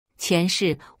前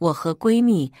世我和闺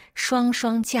蜜双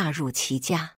双嫁入齐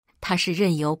家，她是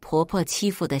任由婆婆欺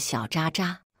负的小渣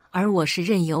渣，而我是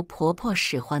任由婆婆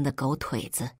使唤的狗腿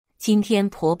子。今天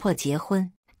婆婆结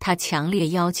婚，她强烈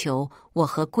要求我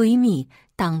和闺蜜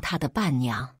当她的伴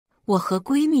娘，我和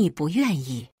闺蜜不愿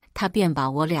意，她便把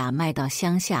我俩卖到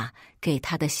乡下，给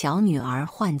她的小女儿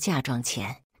换嫁妆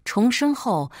钱。重生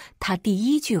后，她第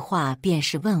一句话便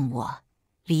是问我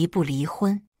离不离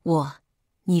婚。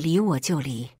你离我就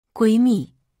离，闺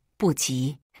蜜不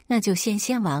急，那就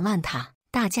先玩玩她。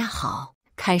大家好，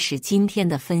开始今天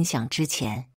的分享之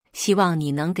前，希望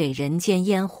你能给人间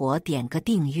烟火点个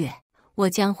订阅，我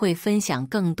将会分享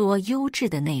更多优质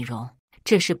的内容。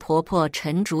这是婆婆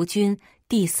陈竹君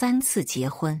第3次结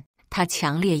婚，她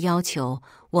强烈要求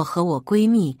我和我闺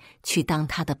蜜去当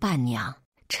她的伴娘。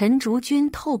陈竹君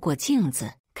透过镜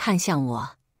子看向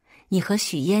我，你和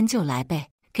许嫣就来呗，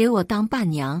给我当伴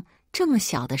娘，这么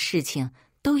小的事情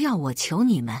都要我求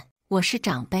你们，我是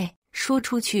长辈，说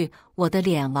出去我的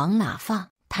脸往哪放？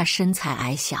她身材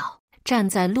矮小，站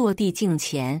在落地镜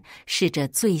前，试着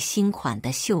最新款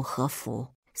的绣和服。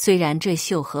虽然这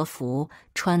绣和服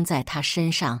穿在她身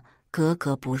上格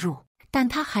格不入，但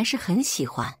她还是很喜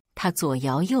欢。她左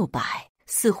摇右摆，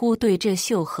似乎对这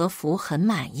绣和服很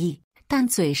满意，但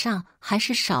嘴上还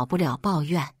是少不了抱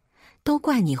怨：都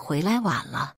怪你回来晚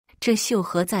了，这绣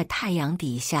和在太阳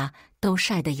底下都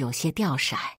晒得有些掉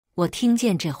色。我听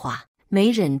见这话，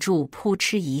没忍住扑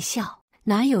哧一笑，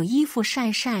哪有衣服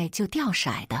晒就掉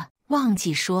色的？忘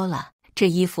记说了，这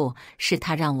衣服是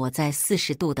他让我在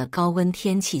40度的高温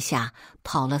天气下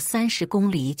跑了30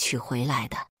公里取回来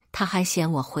的。他还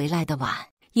嫌我回来的晚，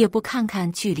也不看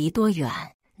看距离多远，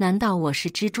难道我是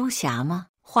蜘蛛侠吗？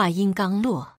话音刚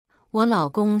落，我老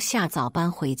公下早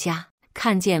班回家，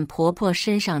看见婆婆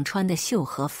身上穿的绣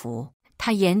和服，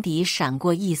他眼底闪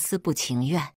过一丝不情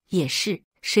愿。也是，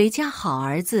谁家好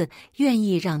儿子愿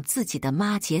意让自己的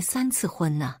妈结3次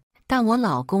婚呢？但我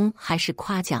老公还是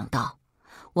夸奖道：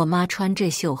我妈穿这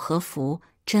绣和服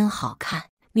真好看，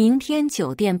明天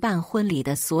酒店办婚礼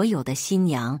的所有的新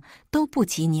娘都不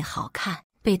及你好看。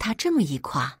被她这么一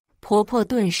夸，婆婆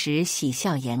顿时喜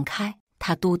笑颜开，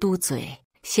她嘟嘟嘴，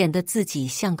显得自己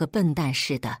像个笨蛋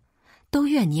似的。都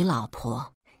怨你老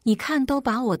婆，你看都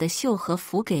把我的绣和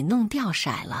服给弄掉色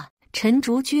了。陈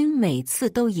竹君每次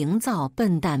都营造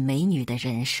笨蛋美女的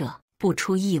人设，不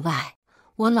出意外，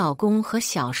我老公和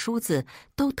小叔子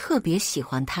都特别喜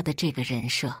欢她的这个人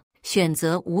设，选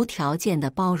择无条件的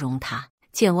包容她。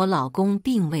见我老公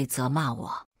并未责骂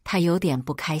我，他有点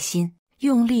不开心，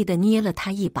用力地捏了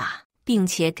他一把，并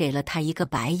且给了他一个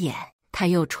白眼。他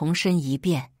又重申一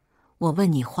遍：我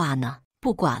问你话呢，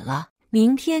不管了，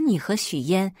明天你和许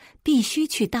嫣必须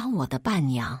去当我的伴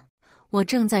娘。我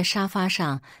正在沙发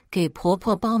上给婆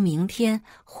婆包明天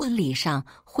婚礼上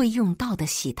会用到的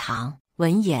喜糖。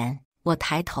闻言，我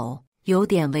抬头，有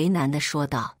点为难地说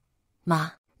道：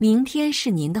妈，明天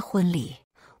是您的婚礼，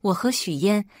我和许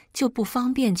嫣就不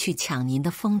方便去抢您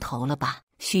的风头了吧？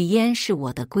许嫣是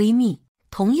我的闺蜜，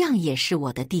同样也是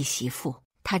我的弟媳妇，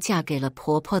她嫁给了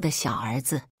婆婆的小儿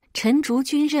子。陈竹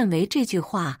君认为这句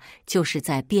话就是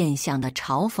在变相的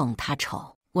嘲讽她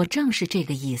丑，我正是这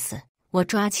个意思。我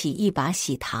抓起一把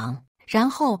喜糖，然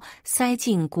后塞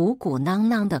进鼓鼓囊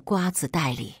囊的瓜子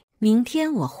袋里。明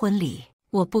天我婚礼，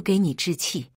我不给你置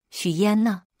气。许嫣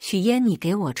呢？许嫣，你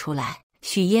给我出来。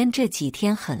许嫣这几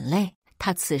天很累，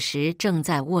她此时正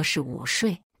在卧室午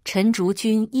睡。陈竹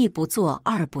君一不做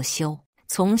二不休，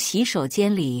从洗手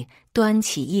间里端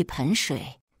起一盆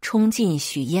水，冲进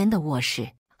许嫣的卧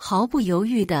室，毫不犹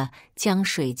豫地将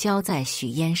水浇在许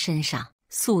嫣身上，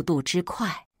速度之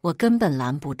快，我根本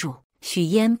拦不住。许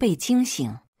嫣被惊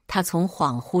醒，她从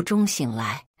恍惚中醒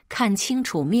来，看清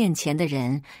楚面前的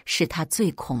人是她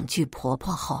最恐惧婆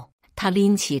婆后，她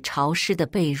拎起潮湿的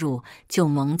被褥就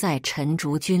蒙在陈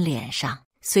竹君脸上，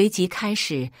随即开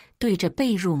始对着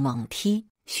被褥猛踢。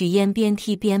许嫣边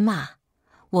踢边骂：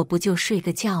我不就睡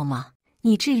个觉吗？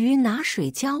你至于拿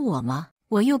水浇我吗？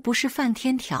我又不是犯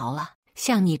天条了，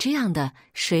像你这样的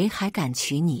谁还敢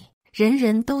娶你？人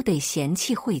人都得嫌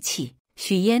弃晦气。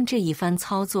许嫣这一番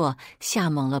操作吓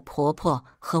懵了婆婆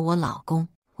和我老公，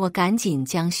我赶紧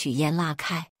将许嫣拉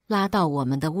开，拉到我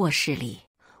们的卧室里。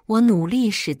我努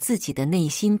力使自己的内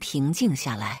心平静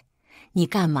下来。你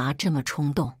干嘛这么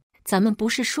冲动？咱们不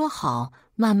是说好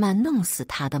慢慢弄死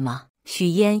他的吗？许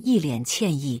嫣一脸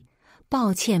歉意，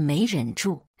抱歉没忍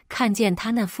住，看见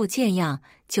他那副贱样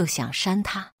就想扇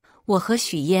他。我和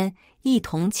许嫣一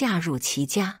同嫁入齐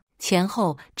家，前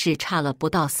后只差了不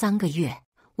到3个月。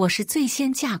我是最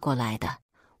先嫁过来的，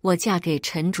我嫁给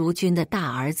陈竹君的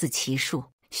大儿子齐树，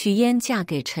许嫣嫁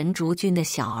给陈竹君的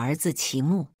小儿子齐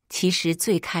木。其实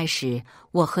最开始，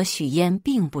我和许嫣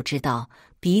并不知道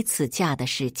彼此嫁的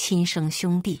是亲生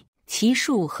兄弟，齐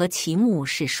树和齐木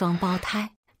是双胞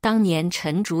胎。当年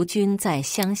陈竹君在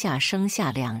乡下生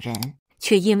下两人，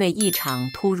却因为一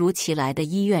场突如其来的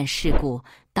医院事故，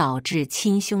导致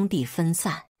亲兄弟分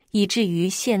散，以至于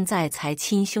现在才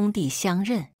亲兄弟相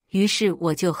认。于是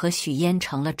我就和许嫣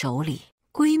成了妯娌，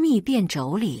闺蜜变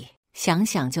妯娌，想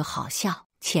想就好笑。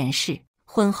前世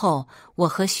婚后，我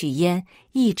和许嫣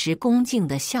一直恭敬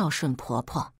地孝顺婆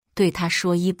婆，对她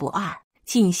说一不二，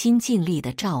尽心尽力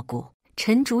地照顾。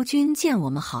陈竹君见我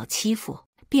们好欺负，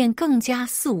便更加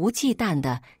肆无忌惮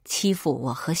地欺负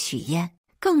我和许嫣，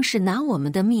更是拿我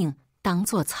们的命当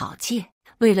作草芥。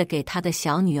为了给他的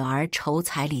小女儿筹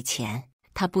彩礼钱，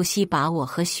他不惜把我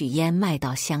和许嫣卖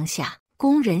到乡下，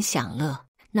供人享乐，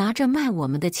拿着卖我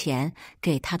们的钱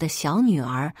给他的小女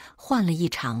儿换了一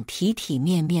场体体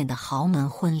面面的豪门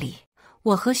婚礼。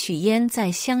我和许嫣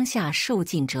在乡下受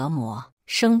尽折磨，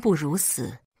生不如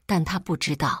死，但她不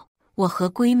知道我和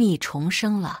闺蜜重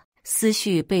生了。思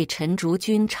绪被陈竹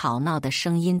君吵闹的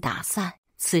声音打散，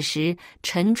此时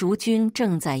陈竹君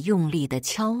正在用力地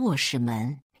敲卧室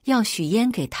门，要许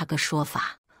嫣给他个说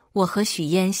法。我和许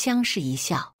嫣相视一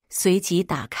笑，随即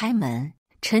打开门。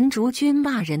陈竹君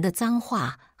骂人的脏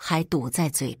话还堵在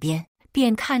嘴边，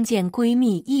便看见闺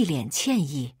蜜一脸歉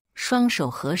意，双手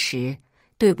合十：“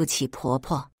对不起婆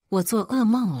婆，我做噩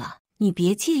梦了，你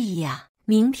别介意呀，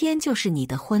明天就是你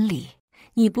的婚礼。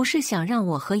你不是想让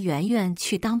我和圆圆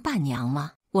去当伴娘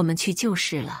吗？我们去就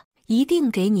是了，一定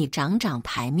给你长长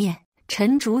牌面。”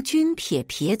陈竹君撇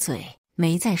撇嘴，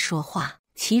没再说话。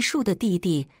齐树的弟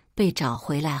弟被找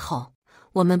回来后，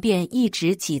我们便一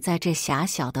直挤在这狭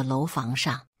小的楼房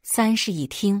上，3室1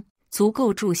厅，足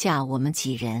够住下我们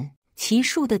几人。齐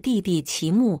树的弟弟齐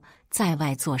木在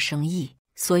外做生意，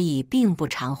所以并不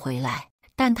常回来，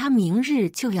但他明日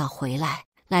就要回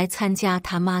来参加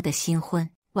他妈的新婚。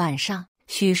晚上，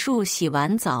许树洗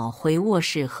完澡回卧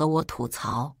室和我吐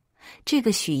槽，这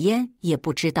个许嫣也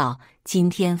不知道今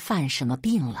天犯什么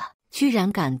病了，居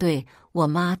然敢对我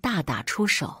妈大打出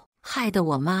手，害得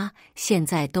我妈现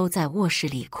在都在卧室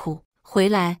里哭。回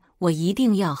来我一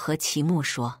定要和齐木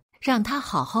说，让他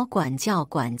好好管教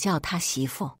他媳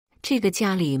妇。这个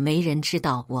家里没人知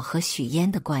道我和许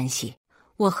嫣的关系。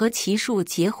我和齐树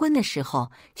结婚的时候，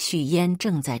许嫣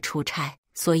正在出差，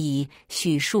所以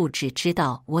许树只知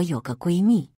道我有个闺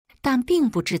蜜，但并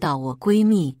不知道我闺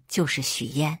蜜就是许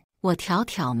嫣。我挑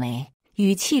挑眉，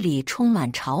语气里充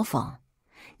满嘲讽：“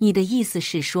你的意思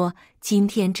是说，今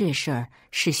天这事儿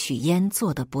是许嫣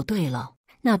做的不对喽？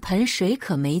那盆水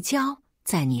可没浇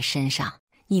在你身上，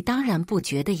你当然不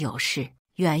觉得有事。”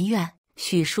圆圆，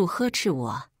许树呵斥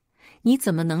我：“你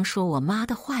怎么能说我妈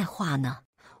的坏话呢？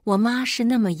我妈是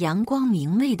那么阳光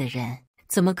明媚的人，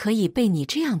怎么可以被你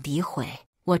这样诋毁？”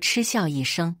我嗤笑一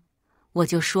声：“我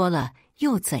就说了，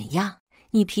又怎样？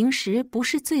你平时不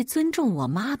是最尊重我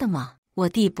妈的吗？我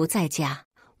弟不在家，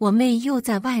我妹又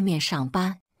在外面上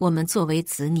班，我们作为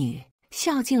子女，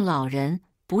孝敬老人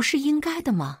不是应该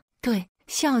的吗？”对，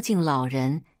孝敬老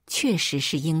人确实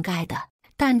是应该的，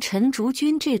但陈竹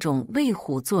君这种为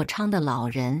虎作伥的老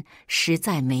人实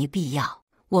在没必要。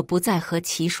我不再和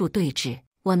齐树对峙，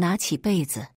我拿起被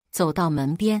子走到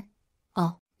门边：“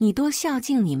哦，你多孝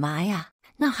敬你妈呀，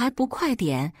那还不快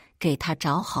点给她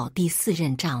找好第4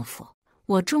任丈夫。”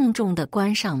我重重地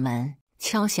关上门，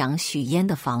敲响许嫣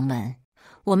的房门。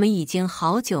我们已经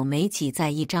好久没挤在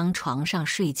一张床上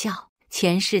睡觉，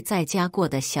前世在家过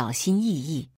得小心翼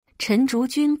翼。陈竹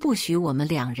君不许我们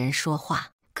2人说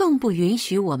话，更不允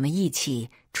许我们一起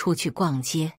出去逛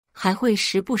街，还会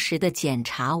时不时地检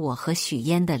查我和许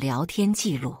嫣的聊天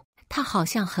记录。他好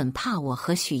像很怕我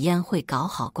和许嫣会搞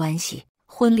好关系。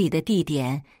婚礼的地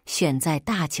点选在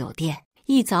大酒店，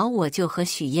一早我就和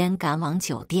许嫣赶往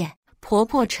酒店。婆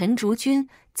婆陈竹君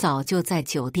早就在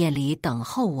酒店里等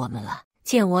候我们了，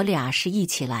见我俩是一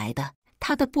起来的，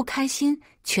她的不开心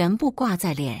全部挂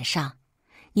在脸上。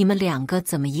你们2个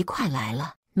怎么一块来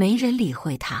了？没人理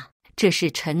会她。这是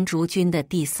陈竹君的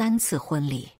第3次婚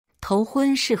礼，头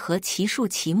婚是和齐树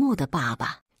齐木的爸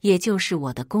爸，也就是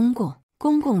我的公公。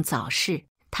公公早逝，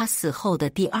他死后的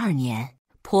第2年，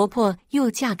婆婆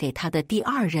又嫁给她的第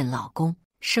2任老公，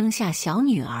生下小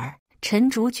女儿。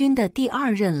陈竹君的第2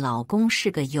任老公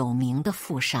是个有名的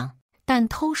富商，但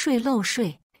偷税漏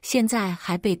税，现在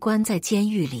还被关在监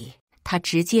狱里。他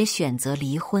直接选择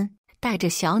离婚，带着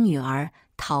小女儿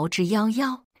逃之夭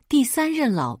夭。第3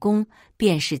任老公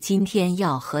便是今天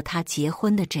要和他结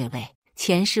婚的这位。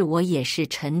前世我也是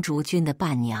陈竹君的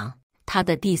伴娘，她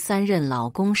的第3任老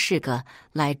公是个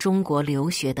来中国留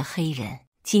学的黑人，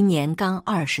今年刚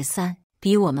23，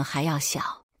比我们还要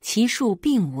小。齐树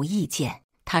并无意见，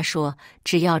他说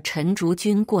只要陈竹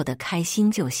君过得开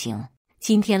心就行。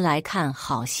今天来看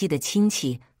好戏的亲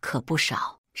戚可不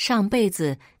少，上辈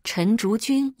子陈竹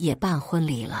君也办婚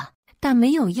礼了，但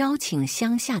没有邀请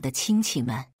乡下的亲戚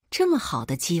们，这么好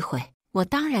的机会，我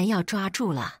当然要抓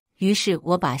住了。于是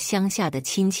我把乡下的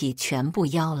亲戚全部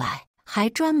邀来，还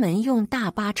专门用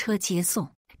大巴车接送。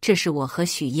这是我和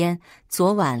许嫣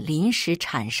昨晚临时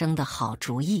产生的好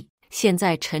主意。现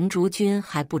在陈竹君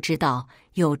还不知道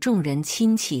有众人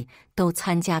亲戚都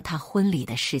参加他婚礼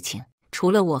的事情，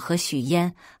除了我和许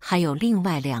嫣，还有另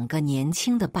外2个年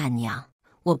轻的伴娘。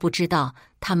我不知道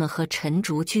他们和陈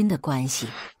竹君的关系。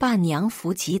伴娘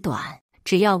服极短，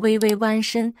只要微微弯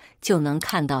身就能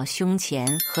看到胸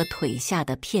前和腿下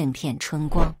的片片春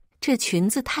光。这裙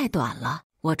子太短了，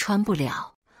我穿不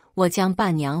了。我将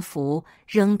伴娘服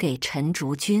扔给陈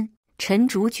竹君，陈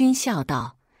竹君笑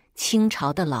道：“清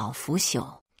朝的老腐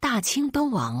朽，大清都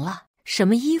亡了，什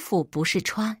么衣服不是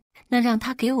穿？那让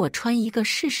她给我穿一个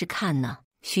试试看呢？”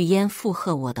许嫣附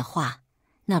和我的话：“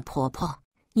那婆婆，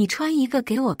你穿一个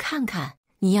给我看看，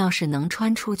你要是能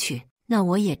穿出去，那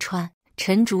我也穿。”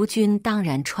陈竹君当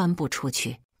然穿不出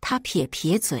去，她撇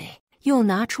撇嘴，又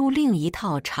拿出另一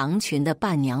套长裙的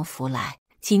伴娘服来。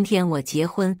今天我结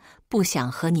婚，不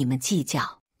想和你们计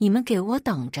较，你们给我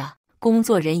等着。工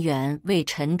作人员为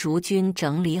陈竹君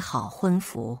整理好婚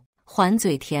服，还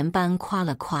嘴甜般夸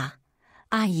了夸：“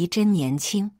阿姨真年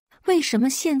轻，为什么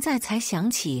现在才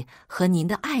想起和您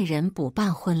的爱人补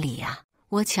办婚礼啊？”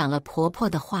我抢了婆婆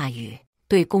的话语，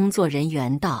对工作人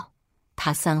员道：“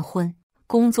她3婚。”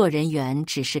工作人员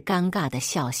只是尴尬地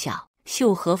笑笑。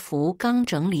绣和服刚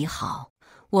整理好，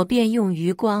我便用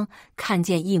余光看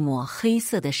见一抹黑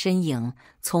色的身影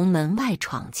从门外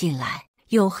闯进来，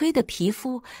黝黑的皮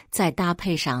肤再搭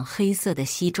配上黑色的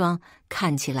西装，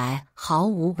看起来毫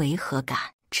无违和感，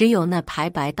只有那排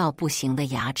白到不行的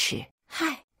牙齿。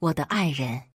嗨，我的爱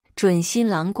人！准新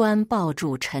郎官抱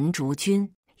住陈竹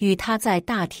君，与他在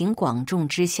大庭广众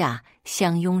之下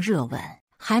相拥热吻，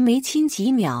还没亲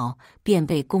几秒，便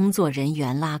被工作人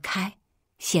员拉开。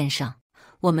先生，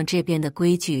我们这边的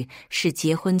规矩是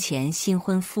结婚前新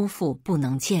婚夫妇不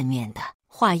能见面的。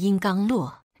话音刚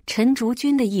落，陈竹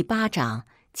君的一巴掌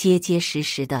结结实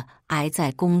实地挨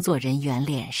在工作人员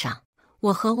脸上。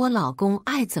我和我老公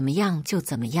爱怎么样就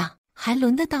怎么样，还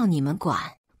轮得到你们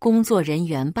管？工作人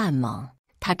员半懵，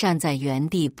他站在原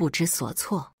地不知所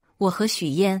措。我和许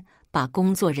嫣把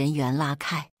工作人员拉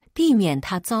开，避免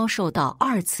他遭受到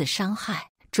2次伤害。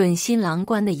准新郎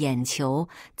官的眼球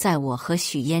在我和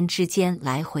许嫣之间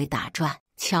来回打转，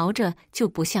瞧着就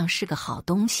不像是个好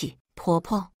东西。婆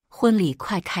婆，婚礼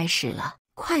快开始了，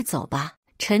快走吧。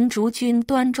陈竹君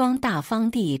端庄大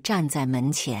方地站在门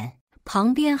前，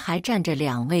旁边还站着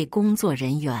2位工作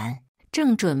人员，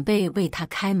正准备为他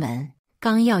开门。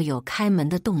刚要有开门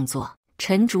的动作，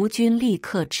陈竹君立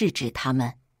刻制止他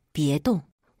们：“别动，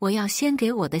我要先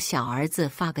给我的小儿子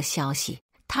发个消息。”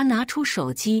他拿出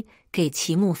手机给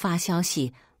齐木发消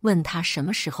息，问他什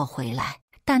么时候回来，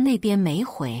但那边没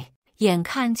回，眼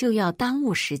看就要耽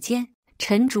误时间，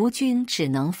陈竹君只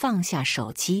能放下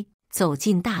手机，走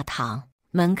进大堂。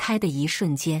门开的一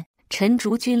瞬间，陈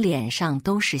竹君脸上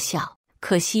都是笑，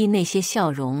可惜那些笑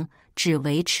容只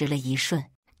维持了一瞬。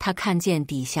他看见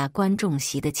底下观众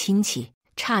席的亲戚，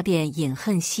差点饮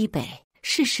恨西北。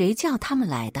是谁叫他们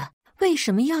来的？为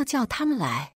什么要叫他们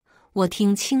来？我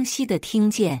清晰地听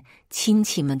见亲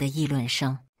戚们的议论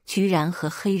声，居然和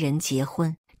黑人结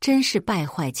婚，真是败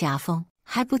坏家风，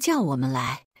还不叫我们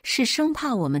来，是生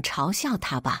怕我们嘲笑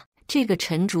他吧？这个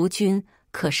陈竹君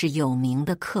可是有名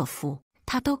的克夫，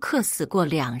他都克死过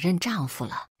2任丈夫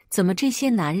了，怎么这些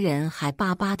男人还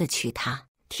巴巴地娶她？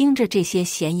听着这些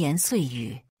闲言碎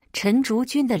语，陈竹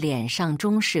君的脸上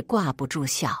终是挂不住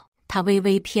笑，他微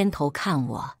微偏头看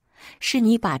我：“是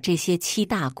你把这些7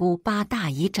大姑8大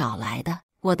姨找来的？”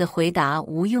我的回答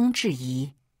毋庸置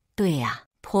疑：“对呀，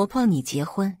婆婆你结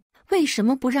婚，为什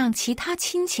么不让其他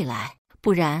亲戚来？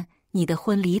不然你的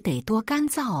婚礼得多干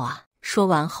燥啊！”说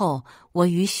完后，我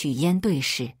与许嫣对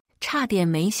视，差点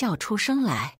没笑出声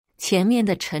来。前面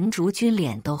的陈竹君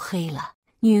脸都黑了。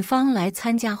女方来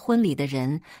参加婚礼的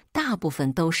人，大部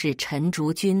分都是陈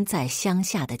竹君在乡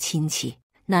下的亲戚，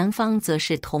男方则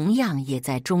是同样也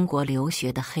在中国留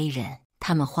学的黑人。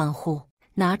他们欢呼，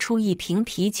拿出一瓶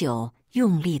啤酒，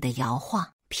用力地摇晃，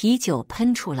啤酒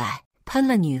喷出来，喷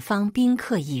了女方宾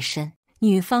客一身。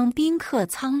女方宾客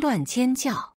苍乱尖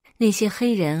叫，那些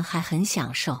黑人还很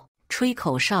享受，吹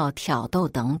口哨、挑逗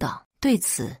等等。对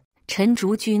此，陈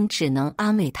竹君只能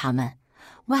安慰他们：“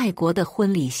外国的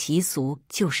婚礼习俗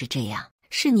就是这样，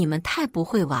是你们太不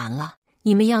会玩了，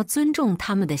你们要尊重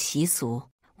他们的习俗。”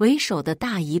为首的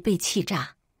大姨被气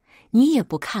炸，你也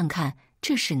不看看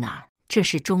这是哪儿？这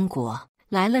是中国，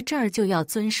来了这儿就要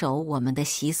遵守我们的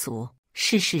习俗。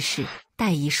是，大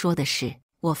姨说的是。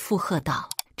我附和道。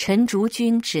陈竹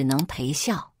君只能陪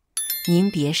笑。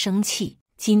您别生气，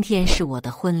今天是我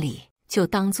的婚礼，就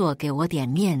当作给我点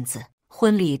面子。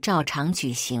婚礼照常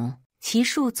举行，齐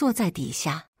树坐在底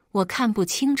下，我看不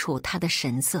清楚他的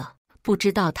神色，不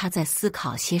知道他在思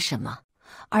考些什么。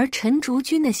而陈竹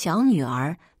君的小女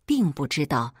儿并不知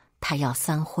道他要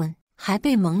3婚，还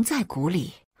被蒙在鼓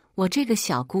里。我这个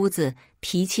小姑子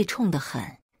脾气冲得很，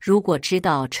如果知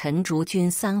道陈竹君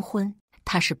3婚，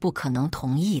她是不可能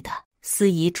同意的。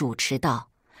司仪主持道：“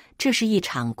这是一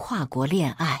场跨国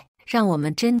恋爱，让我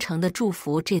们真诚地祝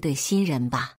福这对新人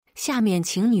吧。下面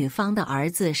请女方的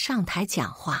儿子上台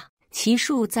讲话。”齐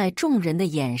树在众人的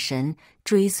眼神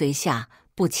追随下，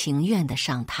不情愿地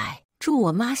上台：“祝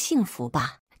我妈幸福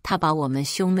吧，她把我们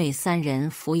兄妹3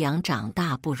人抚养长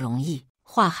大不容易。”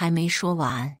话还没说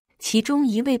完，其中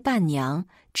一位伴娘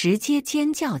直接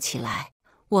尖叫起来。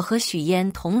我和许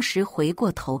嫣同时回过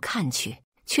头看去，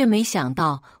却没想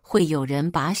到会有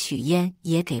人把许嫣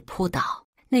也给扑倒。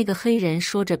那个黑人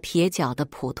说着撇脚的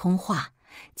普通话，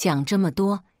讲这么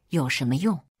多有什么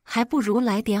用？还不如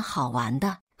来点好玩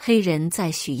的。黑人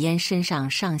在许嫣身上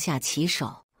上下其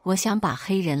手，我想把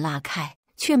黑人拉开，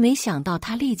却没想到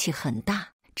他力气很大，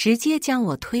直接将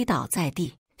我推倒在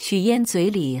地。许嫣嘴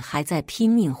里还在拼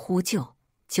命呼救：“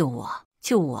救我，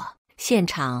救我！”现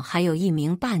场还有一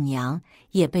名伴娘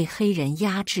也被黑人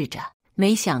压制着。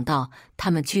没想到他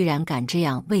们居然敢这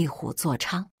样为虎作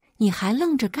伥！你还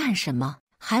愣着干什么？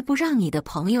还不让你的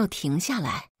朋友停下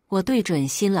来！我对准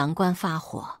新郎官发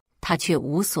火，他却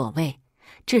无所谓，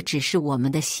这只是我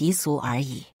们的习俗而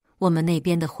已，我们那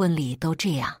边的婚礼都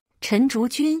这样。陈竹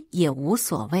君也无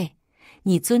所谓，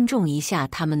你尊重一下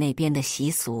他们那边的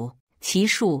习俗。齐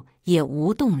树也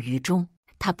无动于衷，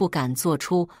他不敢做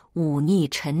出忤逆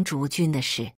陈竹君的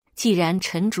事。既然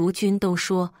陈竹君都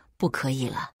说不可以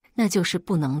了，那就是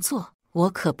不能做。我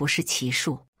可不是齐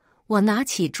树。我拿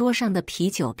起桌上的啤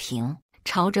酒瓶，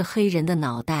朝着黑人的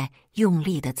脑袋用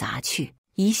力地砸去。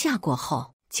一下过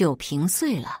后，酒瓶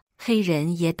碎了，黑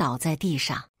人也倒在地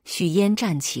上。许嫣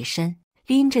站起身，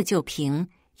拎着酒瓶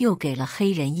又给了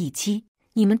黑人一击。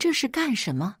你们这是干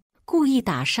什么？故意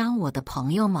打伤我的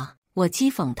朋友吗？我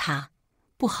讥讽他。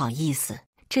不好意思，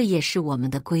这也是我们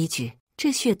的规矩。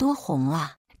这血多红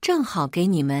啊，正好给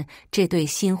你们这对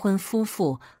新婚夫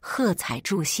妇喝彩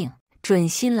助兴。准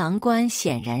新郎官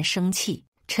显然生气，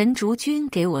陈竹君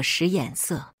给我使眼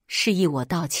色，示意我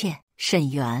道歉。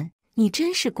沈源，你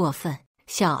真是过分。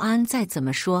小安再怎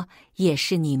么说也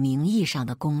是你名义上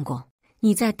的公公，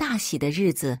你在大喜的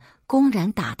日子公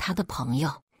然打他的朋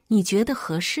友，你觉得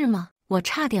合适吗？我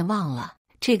差点忘了，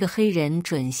这个黑人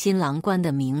准新郎官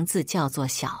的名字叫做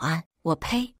小安。我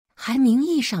呸，还名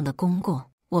义上的公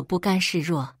公，我不甘示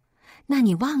弱。那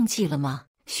你忘记了吗？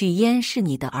许嫣是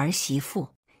你的儿媳妇，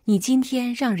你今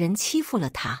天让人欺负了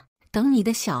她，等你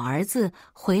的小儿子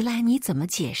回来你怎么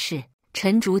解释？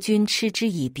陈竹君嗤之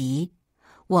以鼻，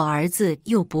我儿子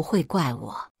又不会怪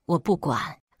我，我不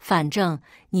管，反正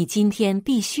你今天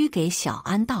必须给小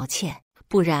安道歉，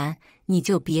不然你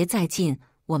就别再进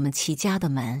我们齐家的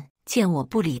门。见我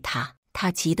不理他，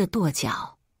他急得跺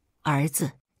脚。儿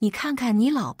子，你看看你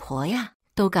老婆呀，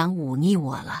都敢忤逆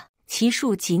我了。齐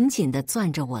树紧紧地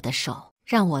攥着我的手，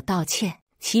让我道歉。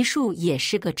齐树也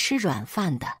是个吃软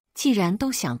饭的，既然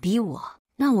都想逼我，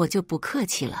那我就不客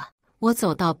气了。我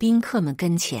走到宾客们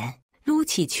跟前，撸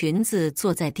起裙子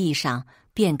坐在地上，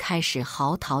便开始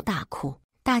嚎啕大哭。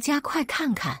大家快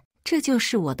看看，这就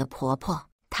是我的婆婆，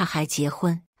她还结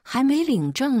婚，还没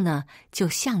领证呢，就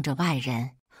向着外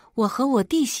人。我和我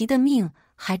弟媳的命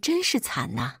还真是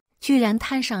惨呐，居然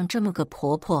摊上这么个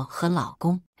婆婆和老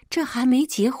公，这还没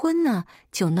结婚呢，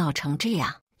就闹成这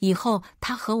样。以后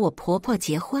她和我婆婆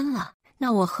结婚了，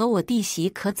那我和我弟媳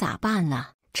可咋办呢？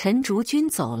陈竹君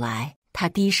走来，他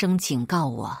低声警告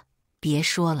我，别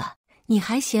说了，你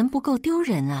还嫌不够丢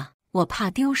人啊？我怕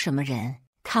丢什么人？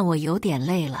看我有点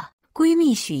累了。闺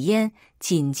蜜许嫣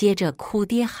紧接着哭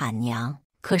爹喊娘，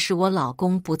可是我老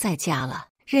公不在家了，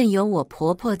任由我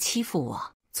婆婆欺负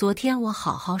我。昨天我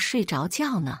好好睡着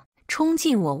觉呢，冲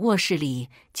进我卧室里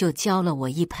就浇了我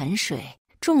一盆水。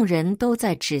众人都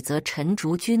在指责陈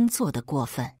竹君做得过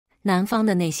分，南方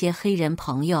的那些黑人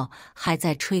朋友还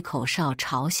在吹口哨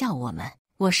嘲笑我们。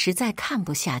我实在看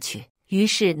不下去，于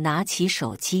是拿起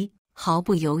手机，毫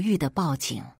不犹豫地报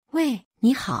警。喂，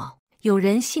你好，有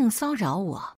人性骚扰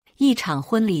我。一场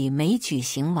婚礼没举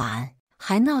行完，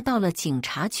还闹到了警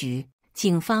察局。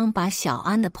警方把小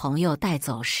安的朋友带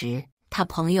走时，他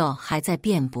朋友还在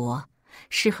辩驳，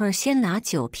是呵先拿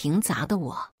酒瓶砸的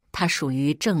我。他属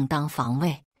于正当防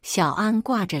卫。小安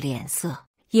挂着脸色，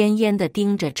恹恹地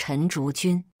盯着陈竹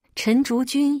君。陈竹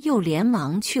君又连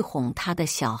忙去哄他的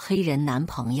小黑人男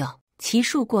朋友。齐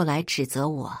树过来指责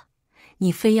我：“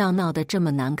你非要闹得这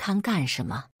么难堪干什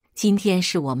么？今天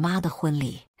是我妈的婚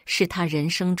礼，是她人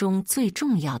生中最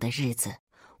重要的日子。”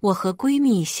我和闺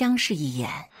蜜相视一眼，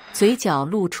嘴角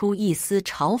露出一丝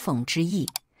嘲讽之意。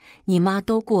你妈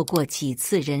都过几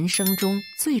次人生中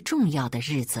最重要的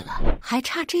日子了，还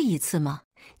差这一次吗？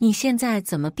你现在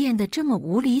怎么变得这么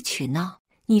无理取闹？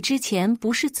你之前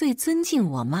不是最尊敬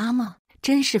我妈吗？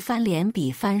真是翻脸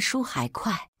比翻书还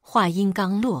快。话音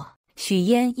刚落，许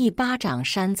嫣一巴掌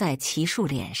扇在齐树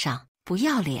脸上。不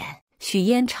要脸！许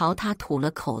嫣朝他吐了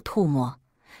口唾沫。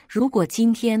如果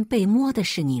今天被摸的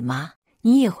是你妈，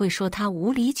你也会说她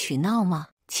无理取闹吗？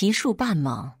齐树半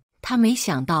懵，他没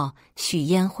想到许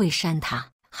嫣会扇他，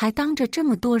还当着这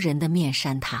么多人的面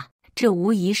扇他，这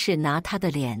无疑是拿他的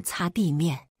脸擦地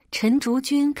面。陈竹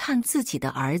君看自己的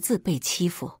儿子被欺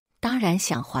负，当然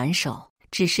想还手，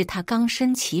只是他刚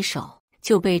伸起手，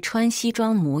就被穿西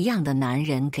装模样的男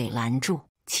人给拦住。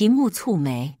齐木蹙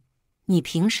眉：“你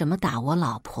凭什么打我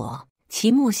老婆？”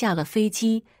齐木下了飞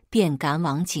机便赶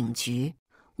往警局。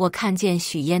我看见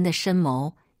许嫣的深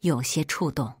眸有些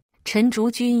触动，陈竹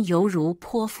君犹如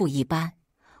泼妇一般：“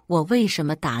我为什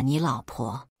么打你老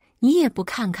婆？你也不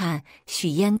看看许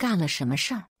嫣干了什么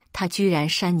事儿？她居然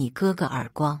扇你哥哥耳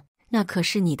光，那可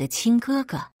是你的亲哥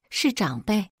哥，是长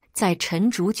辈。在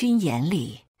陈竹君眼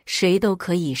里，谁都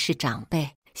可以是长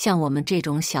辈，像我们这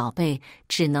种小辈，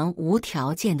只能无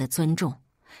条件的尊重。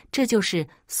这就是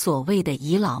所谓的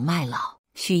倚老卖老。”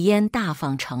许嫣大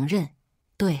方承认：“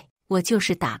对，我就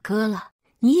是打哥了，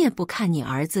你也不看你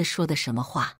儿子说的什么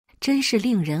话，真是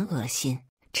令人恶心。”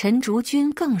陈竹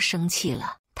君更生气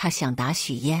了，他想打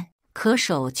许嫣，可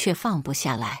手却放不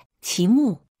下来。“齐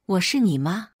木，我是你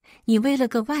妈，你为了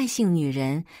个外姓女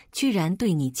人，居然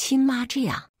对你亲妈这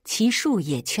样。”齐树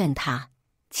也劝他：“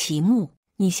齐木，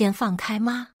你先放开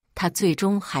妈。”他最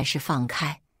终还是放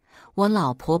开：“我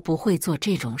老婆不会做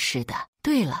这种事的。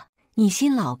对了，你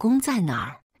新老公在哪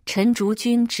儿？”陈竹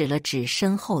君指了指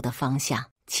身后的方向。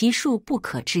齐树不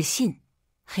可置信：“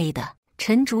黑的。”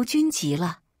陈竹君急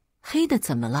了：“黑的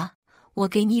怎么了？我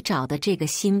给你找的这个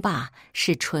新爸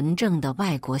是纯正的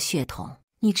外国血统，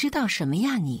你知道什么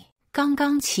呀你？”刚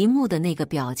刚齐木的那个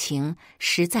表情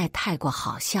实在太过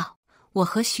好笑，我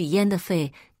和许嫣的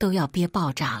肺都要憋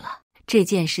爆炸了。这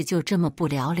件事就这么不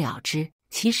了了之。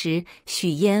其实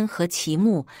许嫣和齐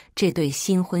木这对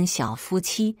新婚小夫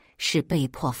妻是被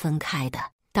迫分开的。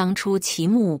当初齐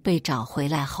木被找回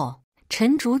来后，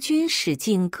陈竹君使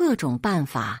尽各种办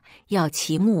法要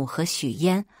齐木和许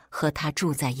嫣和他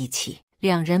住在一起，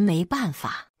两人没办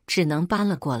法，只能搬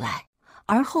了过来。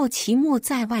而后齐木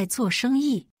在外做生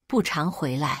意，不常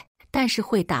回来，但是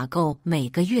会打够每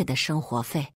个月的生活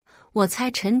费。我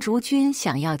猜陈竹君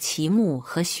想要齐木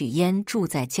和许嫣住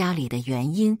在家里的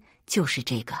原因就是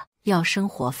这个，要生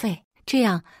活费，这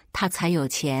样他才有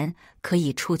钱可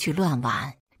以出去乱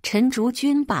玩。陈竹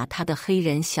君把她的黑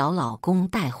人小老公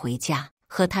带回家，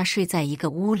和他睡在一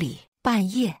个屋里。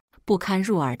半夜，不堪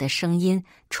入耳的声音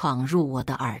闯入我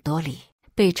的耳朵里，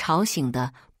被吵醒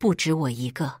的不止我一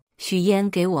个。许嫣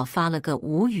给我发了个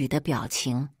无语的表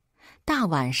情：“大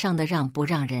晚上的让不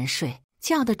让人睡？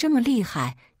叫得这么厉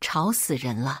害，吵死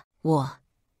人了。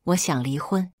我想离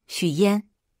婚。”“许嫣，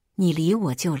你离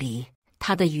我就离。”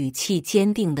他的语气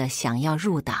坚定的想要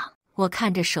入党。我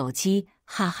看着手机，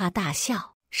哈哈大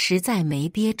笑，实在没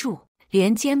憋住，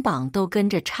连肩膀都跟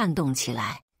着颤动起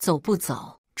来。“走不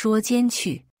走？捉奸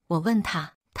去？”我问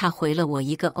他，他回了我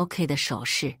一个 OK 的手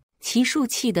势。齐树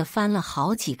气得翻了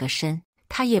好几个身，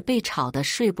他也被吵得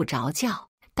睡不着觉，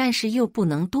但是又不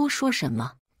能多说什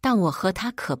么。但我和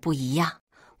他可不一样，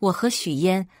我和许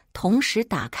嫣同时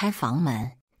打开房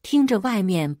门，听着外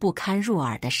面不堪入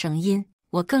耳的声音，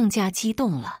我更加激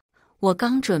动了。我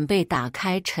刚准备打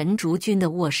开陈竹君的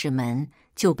卧室门，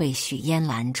就被许嫣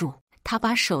拦住。她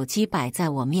把手机摆在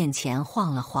我面前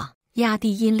晃了晃，压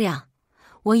低音量：“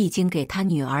我已经给他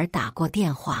女儿打过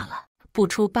电话了，不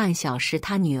出半小时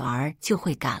他女儿就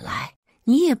会赶来。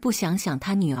你也不想想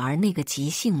他女儿那个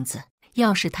急性子，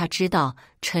要是他知道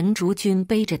陈竹君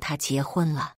背着他结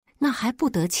婚了，那还不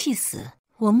得气死。”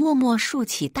我默默竖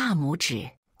起大拇指，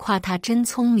夸他真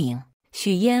聪明。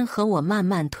许嫣和我慢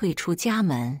慢退出家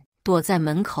门，躲在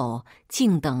门口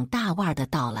静等大腕的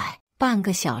到来。半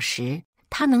个小时，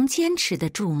他能坚持得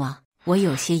住吗？我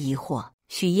有些疑惑。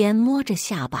许嫣摸着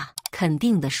下巴，肯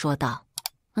定地说道：“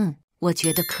我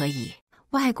觉得可以。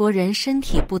外国人身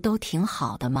体不都挺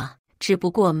好的吗？只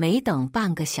不过没等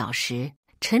半个小时，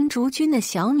陈竹君的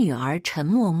小女儿陈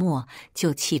默默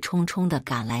就气冲冲地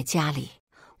赶来家里，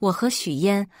我和许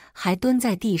嫣还蹲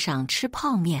在地上吃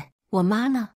泡面。我妈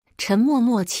呢？陈默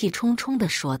默气冲冲地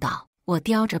说道。我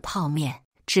叼着泡面，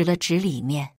指了指里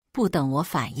面，不等我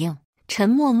反应，陈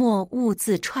默默兀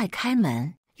自踹开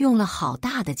门，用了好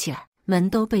大的劲儿，门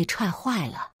都被踹坏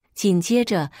了。紧接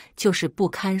着就是不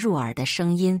堪入耳的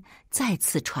声音再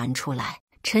次传出来，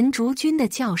陈竹君的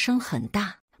叫声很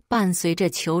大，伴随着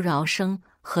求饶声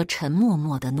和陈默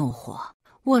默的怒火。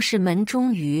卧室门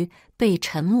终于被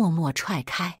陈默默踹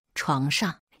开，床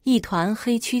上一团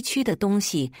黑黢黢的东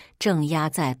西正压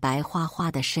在白花花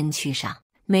的身躯上，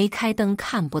没开灯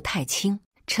看不太清。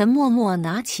陈默默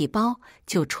拿起包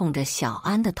就冲着小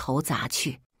安的头砸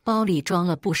去，包里装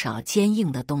了不少坚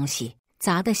硬的东西，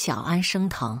砸得小安生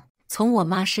疼，从我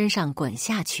妈身上滚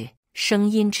下去，声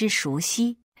音之熟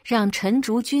悉，让陈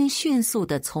竹君迅速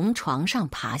地从床上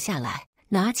爬下来，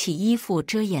拿起衣服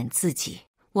遮掩自己。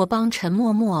我帮陈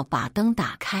默默把灯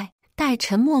打开，待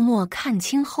陈默默看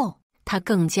清后，他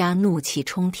更加怒气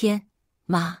冲天。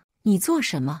妈，你做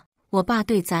什么？我爸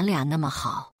对咱俩那么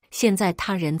好，现在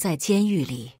他人在监狱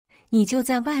里，你就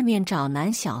在外面找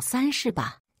男小三是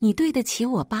吧？你对得起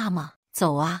我爸吗？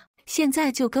走啊，现在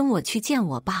就跟我去见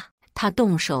我爸。他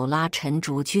动手拉陈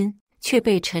竹君，却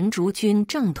被陈竹君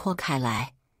挣脱开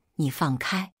来。你放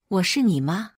开，我是你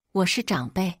妈，我是长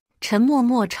辈。陈默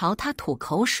默朝他吐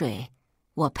口水。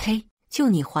我呸，就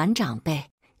你还长辈？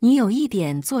你有一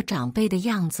点做长辈的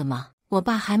样子吗？我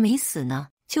爸还没死呢，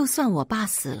就算我爸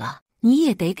死了，你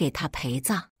也得给他陪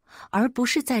葬，而不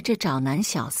是在这找男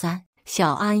小三。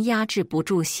小安压制不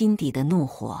住心底的怒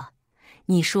火。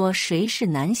你说谁是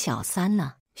男小三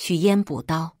呢？许嫣补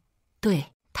刀。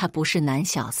对，他不是男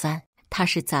小三，他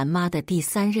是咱妈的第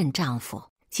3任丈夫，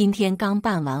今天刚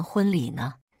办完婚礼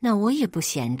呢。那我也不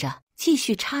闲着，继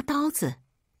续插刀子。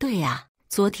对呀，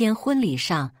昨天婚礼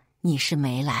上你是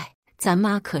没来，咱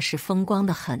妈可是风光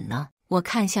得很呢。我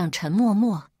看向陈默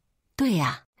默。对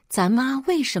呀，咱妈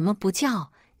为什么不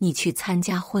叫你去参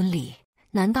加婚礼？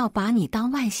难道把你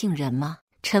当外姓人吗？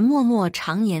陈默默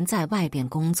常年在外边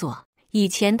工作，以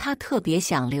前他特别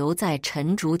想留在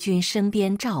陈竹君身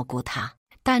边照顾他，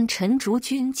但陈竹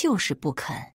君就是不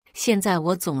肯。现在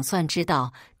我总算知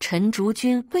道陈竹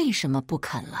君为什么不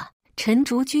肯了。陈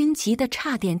竹君急得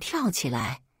差点跳起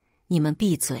来。你们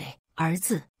闭嘴！儿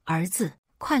子，儿子，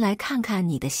快来看看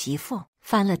你的媳妇，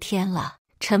翻了天了！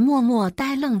陈默默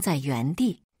呆愣在原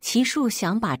地，齐树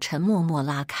想把陈默默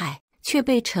拉开，却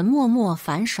被陈默默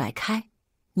反甩开。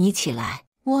你起来，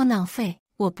窝囊废！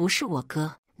我不是我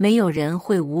哥，没有人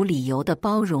会无理由地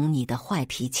包容你的坏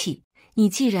脾气。你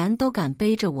既然都敢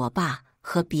背着我爸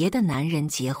和别的男人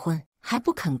结婚，还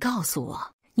不肯告诉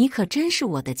我，你可真是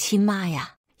我的亲妈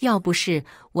呀！要不是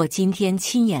我今天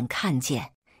亲眼看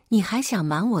见，你还想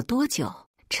瞒我多久？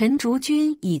陈竹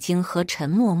君已经和陈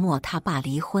默默他爸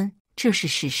离婚，这是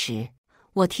事实。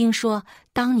我听说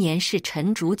当年是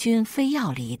陈竹君非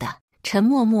要离的，陈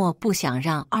默默不想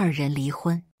让2人离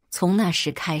婚。从那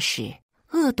时开始，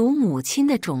恶毒母亲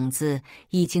的种子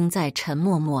已经在陈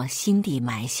默默心底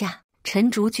埋下。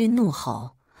陈竹君怒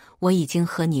吼：我已经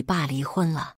和你爸离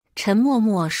婚了！陈默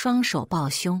默双手抱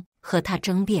胸，和他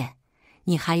争辩：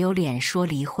你还有脸说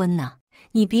离婚呢？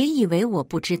你别以为我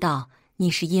不知道，你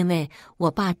是因为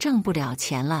我爸挣不了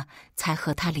钱了才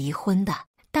和他离婚的。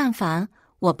但凡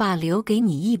我爸留给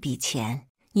你一笔钱，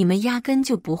你们压根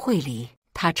就不会离。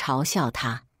他嘲笑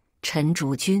他。陈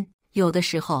竹君，有的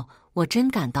时候我真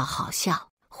感到好笑，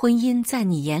婚姻在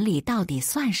你眼里到底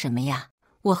算什么呀？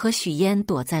我和许嫣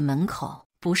躲在门口，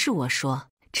不是我说，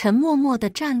陈默默的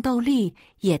战斗力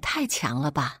也太强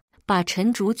了吧，把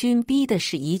陈竹君逼的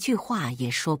是一句话也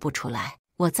说不出来。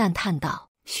我赞叹道。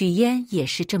许嫣也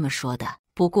是这么说的，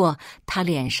不过她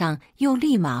脸上又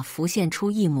立马浮现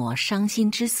出一抹伤心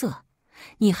之色。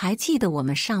你还记得我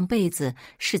们上辈子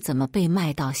是怎么被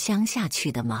卖到乡下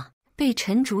去的吗？被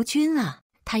陈竹君啊，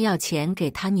他要钱给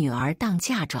他女儿当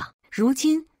嫁妆。如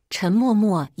今陈默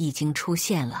默已经出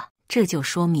现了，这就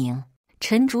说明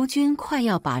陈竹君快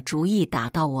要把主意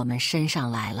打到我们身上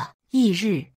来了。翌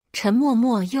日，陈默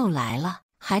默又来了，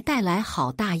还带来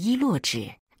好大一摞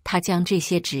纸。他将这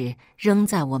些纸扔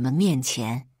在我们面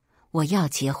前。我要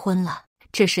结婚了，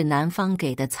这是男方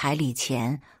给的彩礼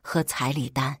钱和彩礼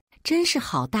单，真是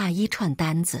好大一串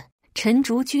单子。陈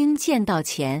竹君见到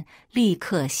钱立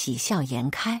刻喜笑颜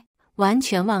开，完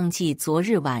全忘记昨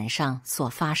日晚上所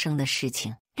发生的事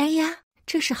情。哎呀，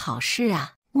这是好事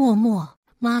啊！默默，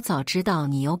妈早知道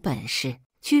你有本事，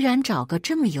居然找个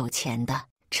这么有钱的。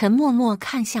陈默默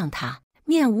看向他，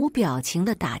面无表情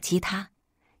地打击他。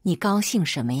你高兴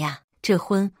什么呀？这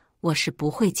婚我是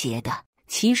不会结的。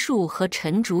齐树和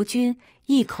陈竹君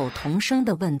异口同声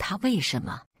地问他为什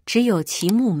么，只有齐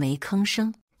木没吭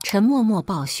声。陈默默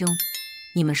抱胸：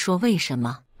你们说为什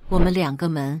么？我们两个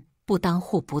门不当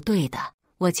户不对的，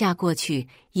我嫁过去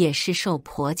也是受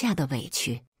婆家的委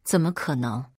屈，怎么可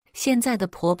能？现在的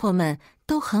婆婆们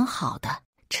都很好的。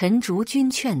陈竹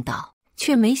君劝道，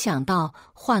却没想到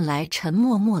换来陈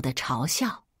默默的嘲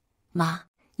笑。妈，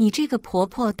你这个婆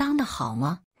婆当得好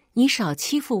吗？你少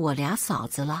欺负我俩嫂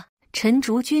子了。陈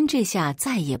竹君这下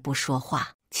再也不说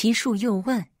话。齐树又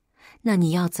问，那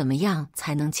你要怎么样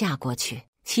才能嫁过去？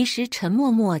其实陈默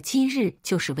默今日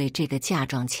就是为这个嫁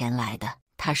妆钱来的。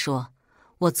他说，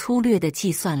我粗略地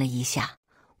计算了一下，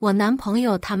我男朋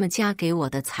友他们家给我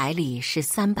的彩礼是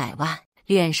300万，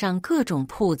脸上各种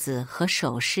铺子和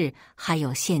首饰，还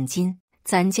有现金。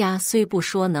咱家虽不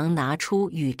说能拿出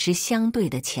与之相对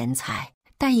的钱财，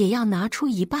但也要拿出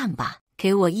一半吧，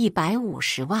给我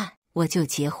150万，我就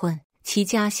结婚。齐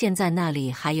家现在那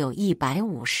里还有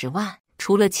150万，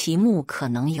除了齐木可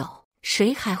能有，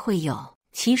谁还会有？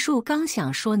齐树刚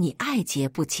想说你爱结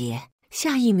不结，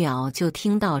下一秒就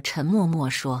听到陈默默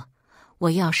说，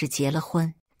我要是结了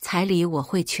婚，彩礼我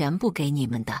会全部给你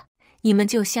们的，你们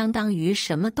就相当于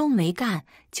什么都没干，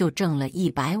就挣了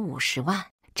150万。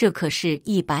这可是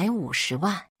150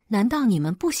万，难道你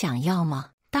们不想要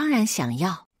吗？当然想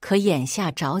要，可眼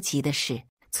下着急的是，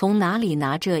从哪里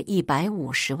拿这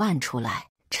150万出来？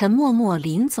陈默默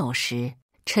临走时，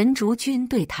陈竹君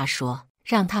对他说，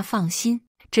让他放心，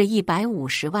这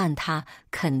150万他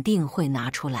肯定会拿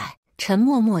出来。陈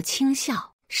默默轻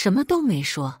笑，什么都没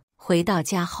说。回到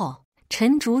家后，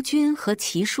陈竹君和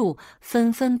齐树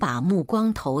纷纷把目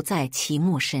光投在齐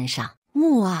木身上。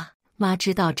木啊，妈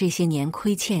知道这些年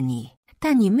亏欠你，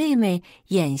但你妹妹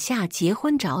眼下结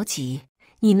婚着急，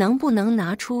你能不能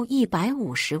拿出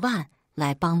150万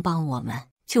来帮帮我们？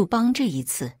就帮这一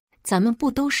次，咱们不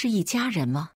都是一家人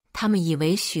吗？他们以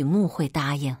为许木会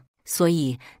答应，所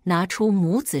以拿出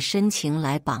母子深情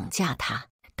来绑架他。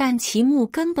但齐木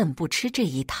根本不吃这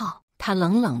一套，他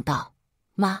冷冷道，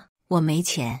妈，我没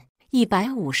钱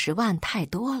，150万太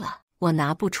多了，我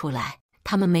拿不出来。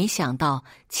他们没想到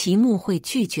齐木会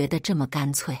拒绝的这么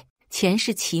干脆，钱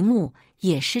是齐木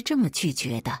也是这么拒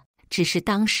绝的，只是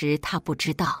当时他不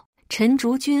知道陈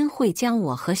竹君会将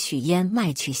我和许嫣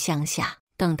卖去乡下。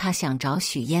等他想找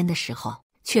许嫣的时候，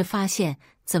却发现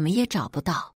怎么也找不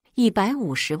到。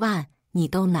150万你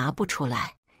都拿不出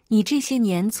来，你这些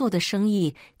年做的生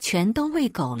意全都喂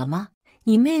狗了吗？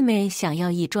你妹妹想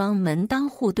要一桩门当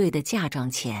户对的嫁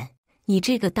妆钱，你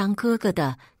这个当哥哥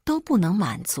的都不能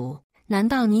满足，难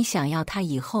道你想要她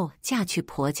以后嫁去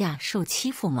婆家受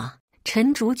欺负吗？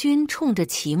陈竹君冲着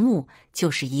齐木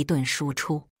就是一顿输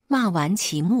出，骂完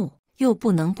齐木又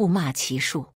不能不骂齐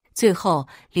树，最后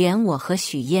连我和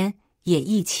许嫣也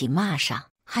一起骂上。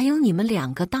还有你们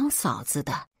两个当嫂子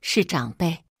的是长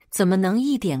辈，怎么能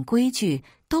一点规矩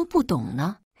都不懂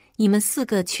呢？你们4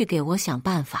个去给我想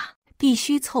办法，必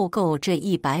须凑够这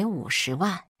150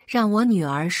万，让我女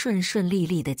儿顺顺利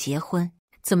利的结婚。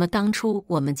怎么当初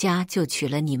我们家就娶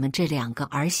了你们这2个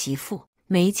儿媳妇，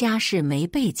没家世没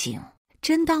背景，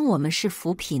真当我们是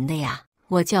扶贫的呀？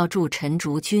我叫住陈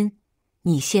竹君，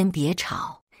你先别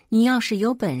吵，你要是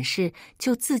有本事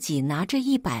就自己拿这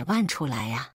100万出来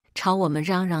呀，吵我们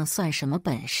嚷嚷算什么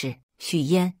本事？许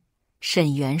嫣，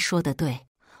沈源说的对，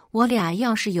我俩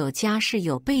要是有家世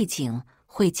有背景，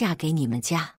会嫁给你们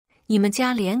家，你们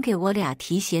家连给我俩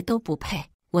提鞋都不配。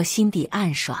我心底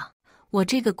暗爽，我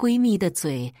这个闺蜜的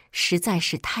嘴实在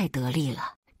是太得力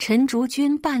了。陈竹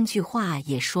君半句话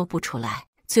也说不出来，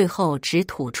最后只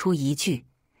吐出一句，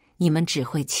你们只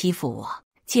会欺负我。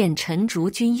见陈竹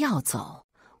君要走，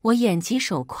我眼疾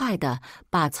手快地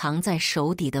把藏在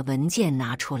手底的文件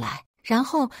拿出来，然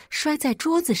后摔在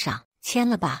桌子上，签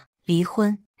了吧，离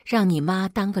婚，让你妈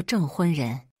当个证婚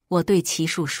人。我对齐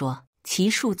树说。齐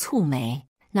树蹙眉，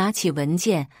拿起文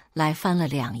件来翻了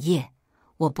2页，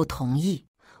我不同意。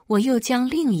我又将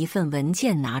另一份文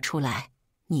件拿出来，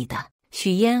你的。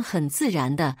许嫣很自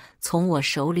然地从我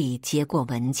手里接过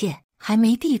文件，还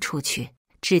没递出去，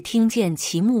只听见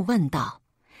齐木问道，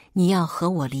你要和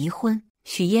我离婚？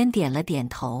许嫣点了点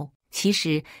头。其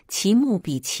实齐木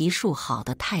比齐树好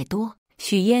得太多。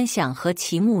许嫣想和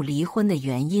齐木离婚的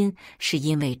原因是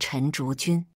因为陈竹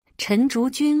君。陈竹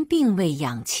君并未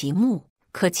养齐木，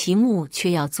可齐木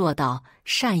却要做到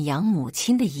赡养母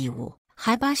亲的义务，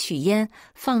还把许嫣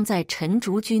放在陈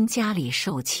竹君家里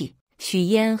受气。许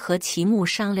嫣和齐木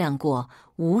商量过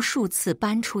无数次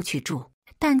搬出去住，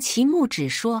但齐木只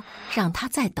说让他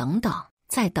再等等，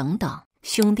再等等。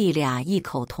兄弟俩异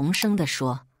口同声地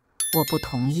说，我不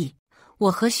同意。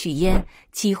我和许嫣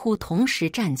几乎同时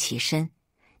站起身，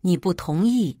你不同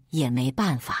意也没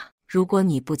办法。如果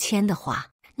你不签的话，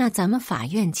那咱们法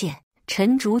院见。”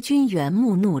陈竹君圆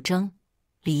目怒睁：“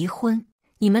离婚？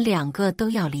你们两个都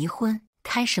要离婚？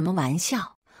开什么玩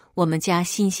笑！我们家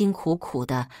辛辛苦苦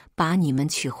的把你们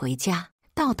娶回家，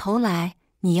到头来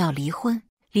你要离婚？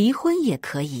离婚也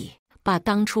可以，把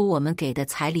当初我们给的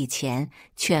彩礼钱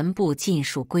全部尽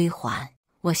数归还。”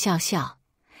我笑笑：“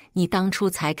你当初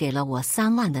才给了我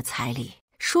3万的彩礼，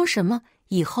说什么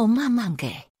以后慢慢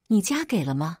给？你家给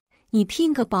了吗？你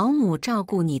聘个保姆照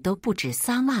顾你都不止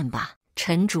3万吧？”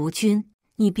陈竹君，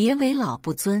你别为老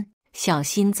不尊，小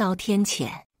心遭天谴！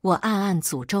我暗暗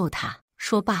诅咒他。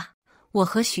说罢，我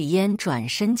和许嫣转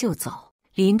身就走。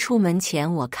临出门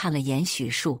前，我看了眼许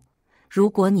树：“如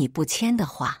果你不签的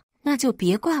话，那就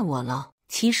别怪我喽。”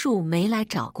齐树没来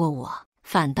找过我，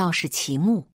反倒是齐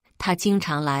木，他经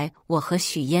常来我和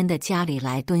许嫣的家里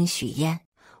来蹲许嫣。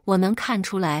我能看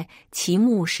出来，齐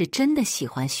木是真的喜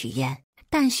欢许嫣，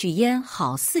但许嫣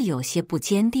好似有些不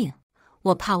坚定。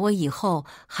我怕我以后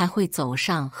还会走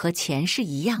上和前世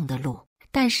一样的路，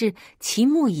但是齐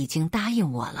木已经答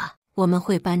应我了，我们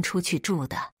会搬出去住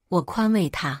的。我宽慰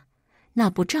他：“那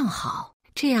不正好？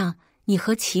这样你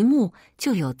和齐木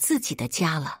就有自己的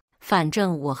家了。反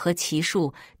正我和齐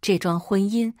树这桩婚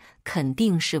姻肯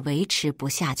定是维持不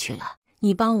下去了，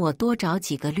你帮我多找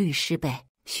几个律师呗。”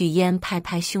许嫣拍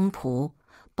拍胸脯，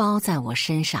包在我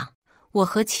身上。我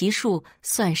和齐树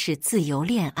算是自由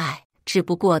恋爱，只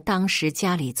不过当时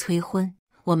家里催婚，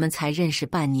我们才认识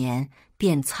半年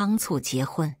便仓促结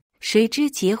婚。谁知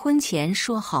结婚前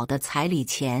说好的彩礼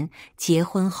钱，结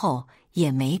婚后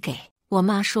也没给。我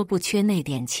妈说不缺那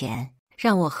点钱，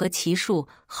让我和齐树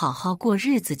好好过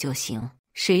日子就行。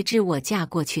谁知我嫁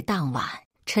过去当晚，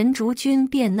陈竹君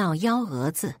便闹幺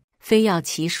蛾子，非要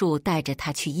齐树带着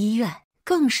他去医院。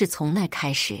更是从那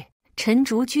开始，陈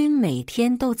竹君每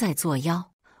天都在作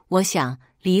妖。我想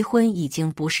离婚已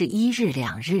经不是1日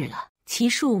2日了。齐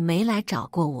树没来找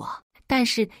过我，但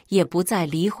是也不在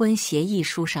离婚协议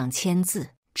书上签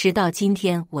字。直到今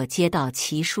天，我接到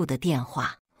齐树的电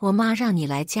话：“我妈让你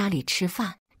来家里吃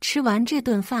饭，吃完这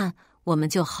顿饭，我们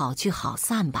就好聚好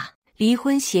散吧。离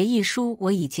婚协议书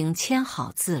我已经签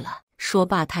好字了。”说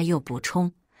罢，他又补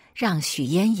充：“让许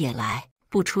嫣也来，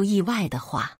不出意外的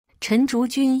话，陈竹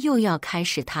君又要开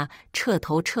始他彻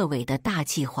头彻尾的大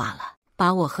计划了，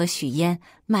把我和许嫣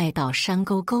卖到山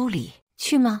沟沟里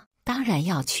去吗？当然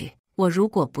要去。我如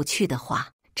果不去的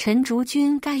话，陈竹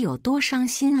君该有多伤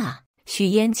心啊！”许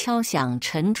嫣敲响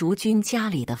陈竹君家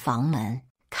里的房门，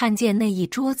看见那一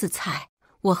桌子菜，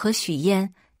我和许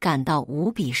嫣感到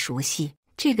无比熟悉。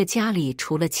这个家里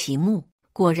除了齐木，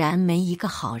果然没一个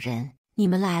好人。“你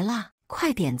们来啦，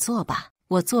快点坐吧。”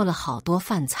我做了好多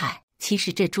饭菜，其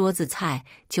实这桌子菜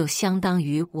就相当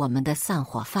于我们的散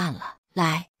伙饭了。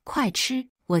来，快吃，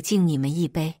我敬你们一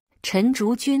杯。陈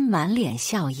竹君满脸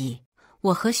笑意，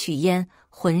我和许嫣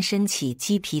浑身起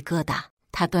鸡皮疙瘩。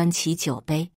他端起酒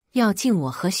杯，要敬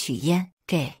我和许嫣，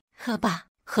给喝吧。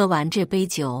喝完这杯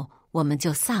酒，我们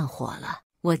就散伙了。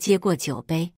我接过酒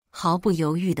杯，毫不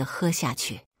犹豫地喝下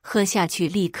去，喝下去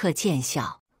立刻见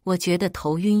效。我觉得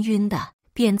头晕晕的，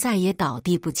便再也倒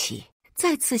地不起。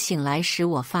再次醒来时，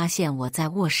我发现我在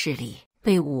卧室里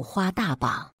被五花大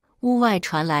绑。屋外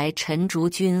传来陈竹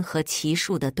君和齐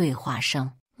树的对话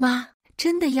声：“妈，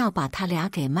真的要把他俩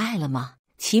给卖了吗？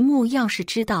齐木要是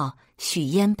知道许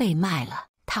嫣被卖了，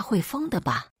他会疯的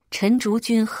吧？”陈竹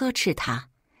君呵斥他：“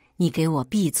你给我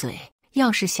闭嘴！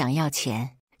要是想要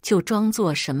钱，就装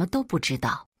作什么都不知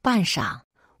道。”半晌，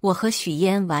我和许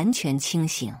嫣完全清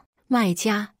醒，卖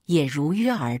家也如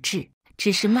约而至。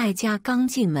只是卖家刚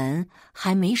进门，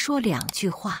还没说2句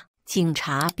话，警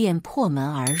察便破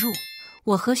门而入。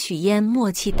我和许嫣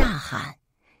默契大喊：“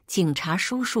警察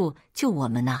叔叔，救我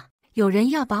们呐！有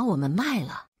人要把我们卖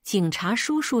了！警察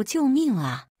叔叔，救命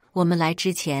啊！我们来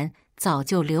之前早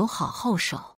就留好后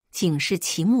手，警是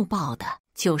齐木报的，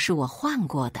酒是我换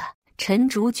过的。”陈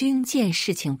竹君见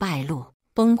事情败露，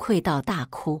崩溃到大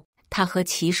哭。他和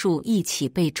齐树一起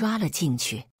被抓了进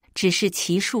去，只是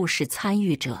齐树是参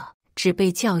与者，只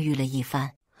被教育了一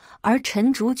番，而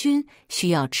陈竹君需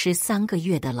要吃3个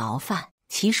月的牢饭。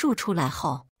齐树出来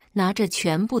后，拿着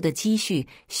全部的积蓄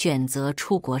选择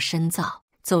出国深造。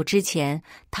走之前，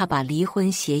他把离婚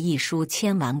协议书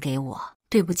签完给我。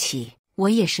对不起，我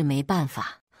也是没办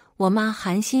法。我妈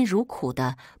含辛茹苦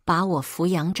地把我抚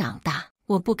养长大，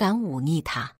我不敢忤逆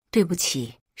她。对不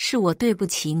起，是我对不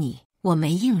起你，我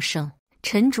没应声。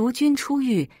陈竹君出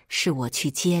狱是我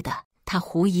去接的。他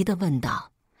狐疑地问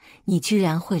道：“你居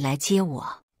然会来接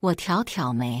我？”我挑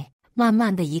挑眉，慢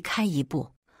慢地移开一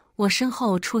步。我身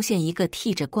后出现一个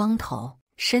剃着光头、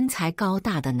身材高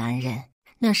大的男人，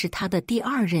那是她的第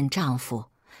二任丈夫，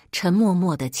陈默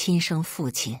默的亲生父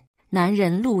亲。男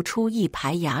人露出一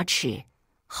排牙齿，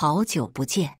好久不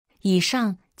见。以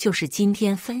上就是今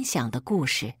天分享的故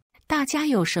事。大家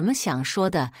有什么想说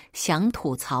的、想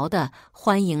吐槽的，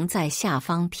欢迎在下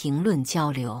方评论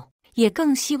交流。也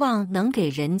更希望能给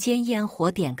人间烟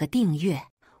火点个订阅，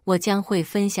我将会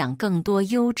分享更多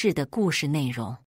优质的故事内容。